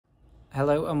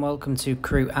Hello and welcome to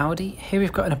Crewe Audi. Here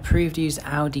we've got an approved used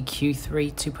Audi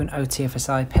Q3 2.0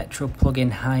 TFSI petrol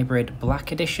plug-in hybrid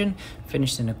black edition,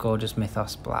 finished in a gorgeous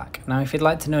Mythos black. Now if you'd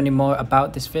like to know any more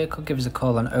about this vehicle, give us a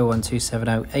call on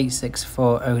 01270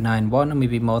 864 091 and we'd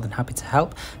be more than happy to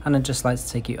help, and I'd just like to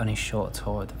take you on a short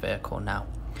tour of the vehicle now.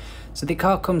 So the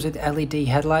car comes with LED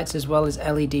headlights as well as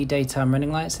LED daytime running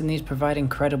lights, and these provide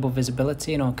incredible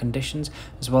visibility in all conditions,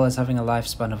 as well as having a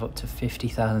lifespan of up to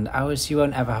 50,000 hours, so you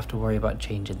won't ever have to worry about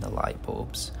changing the light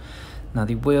bulbs. Now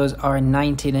the wheels are a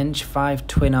 19-inch 5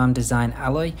 twin-arm design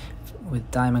alloy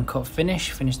with diamond cut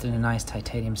finish, finished in a nice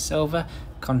titanium silver,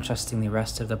 contrasting the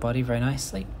rest of the body very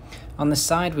nicely. On the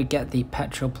side we get the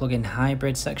petrol plug-in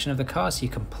hybrid section of the car, so you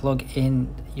can plug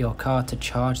in your car to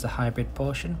charge the hybrid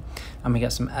portion, and we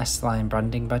get some S-Line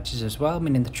branding badges as well,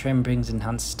 meaning the trim brings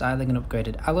enhanced styling and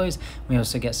upgraded alloys. We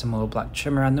also get some more black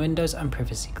trim around the windows and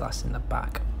privacy glass in the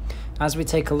back. As we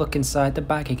take a look inside the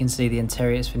back, you can see the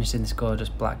interior is finished in this gorgeous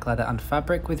black leather and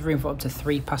fabric with room for up to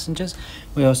 3 passengers.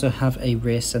 We also have a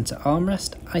rear centre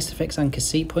armrest, Isofix anchor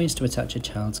seat points to attach a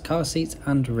child's car seats,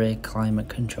 and rear climate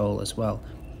control as well.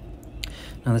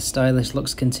 Now the stylish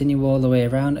looks continue all the way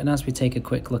around, and as we take a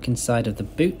quick look inside of the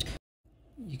boot,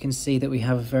 you can see that we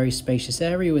have a very spacious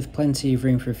area with plenty of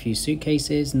room for a few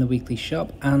suitcases and the weekly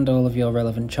shop and all of your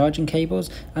relevant charging cables,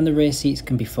 and the rear seats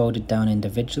can be folded down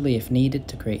individually if needed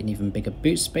to create an even bigger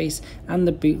boot space, and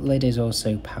the boot lid is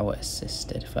also power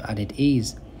assisted for added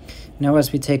ease. Now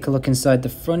as we take a look inside the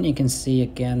front, you can see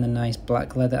again the nice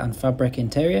black leather and fabric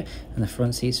interior, and the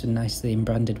front seats are nicely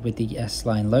branded with the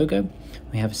S-Line logo.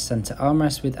 We have a centre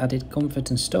armrest with added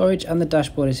comfort and storage, and the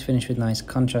dashboard is finished with nice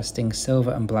contrasting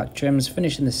silver and black trims,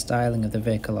 finishing the styling of the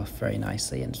vehicle off very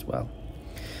nicely as well.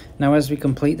 Now as we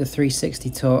complete the 360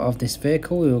 tour of this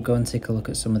vehicle, we will go and take a look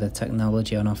at some of the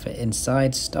technology on offer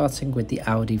inside, starting with the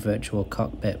Audi virtual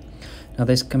cockpit. Now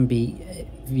this can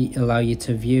allow you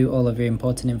to view all of your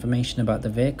important information about the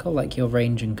vehicle, like your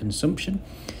range and consumption.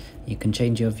 You can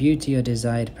change your view to your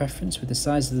desired preference with the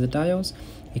size of the dials.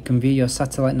 You can view your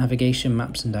satellite navigation,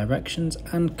 maps and directions,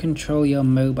 and control your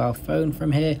mobile phone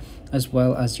from here, as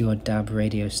well as your DAB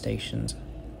radio stations.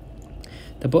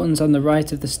 The buttons on the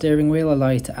right of the steering wheel allow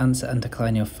you to answer and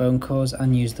decline your phone calls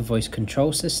and use the voice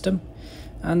control system.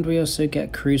 And we also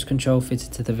get cruise control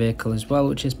fitted to the vehicle as well,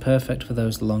 which is perfect for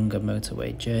those longer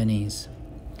motorway journeys.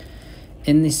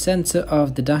 In the centre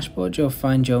of the dashboard, you'll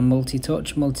find your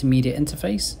multi-touch multimedia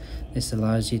interface. This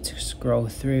allows you to scroll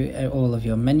through all of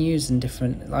your menus and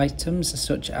different items,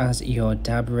 such as your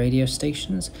DAB radio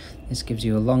stations. This gives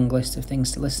you a long list of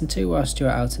things to listen to whilst you're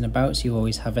out and about, so you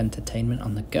always have entertainment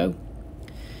on the go.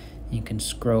 You can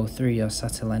scroll through your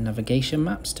satellite navigation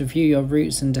maps to view your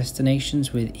routes and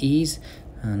destinations with ease,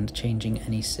 and changing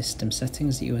any system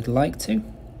settings that you would like to.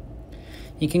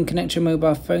 You can connect your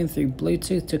mobile phone through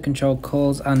Bluetooth to control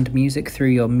calls and music through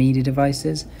your media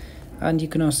devices, and you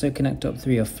can also connect up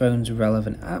through your phone's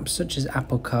relevant apps such as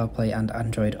Apple CarPlay and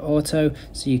Android Auto,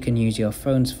 so you can use your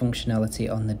phone's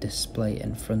functionality on the display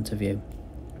in front of you.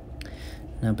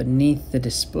 Now beneath the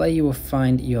display you will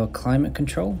find your climate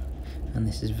control, and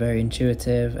this is very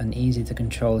intuitive and easy to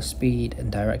control the speed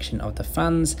and direction of the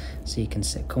fans, so you can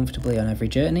sit comfortably on every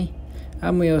journey.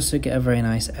 And we also get a very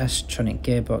nice S-tronic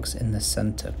gearbox in the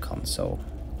centre console.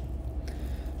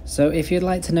 So if you'd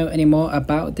like to know any more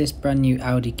about this brand new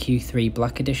Audi Q3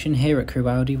 Black Edition here at Crewe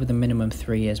Audi with a minimum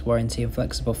 3 years warranty and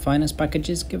flexible finance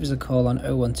packages, give us a call on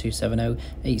 01270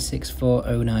 864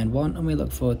 091 and we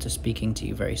look forward to speaking to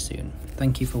you very soon.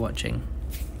 Thank you for watching.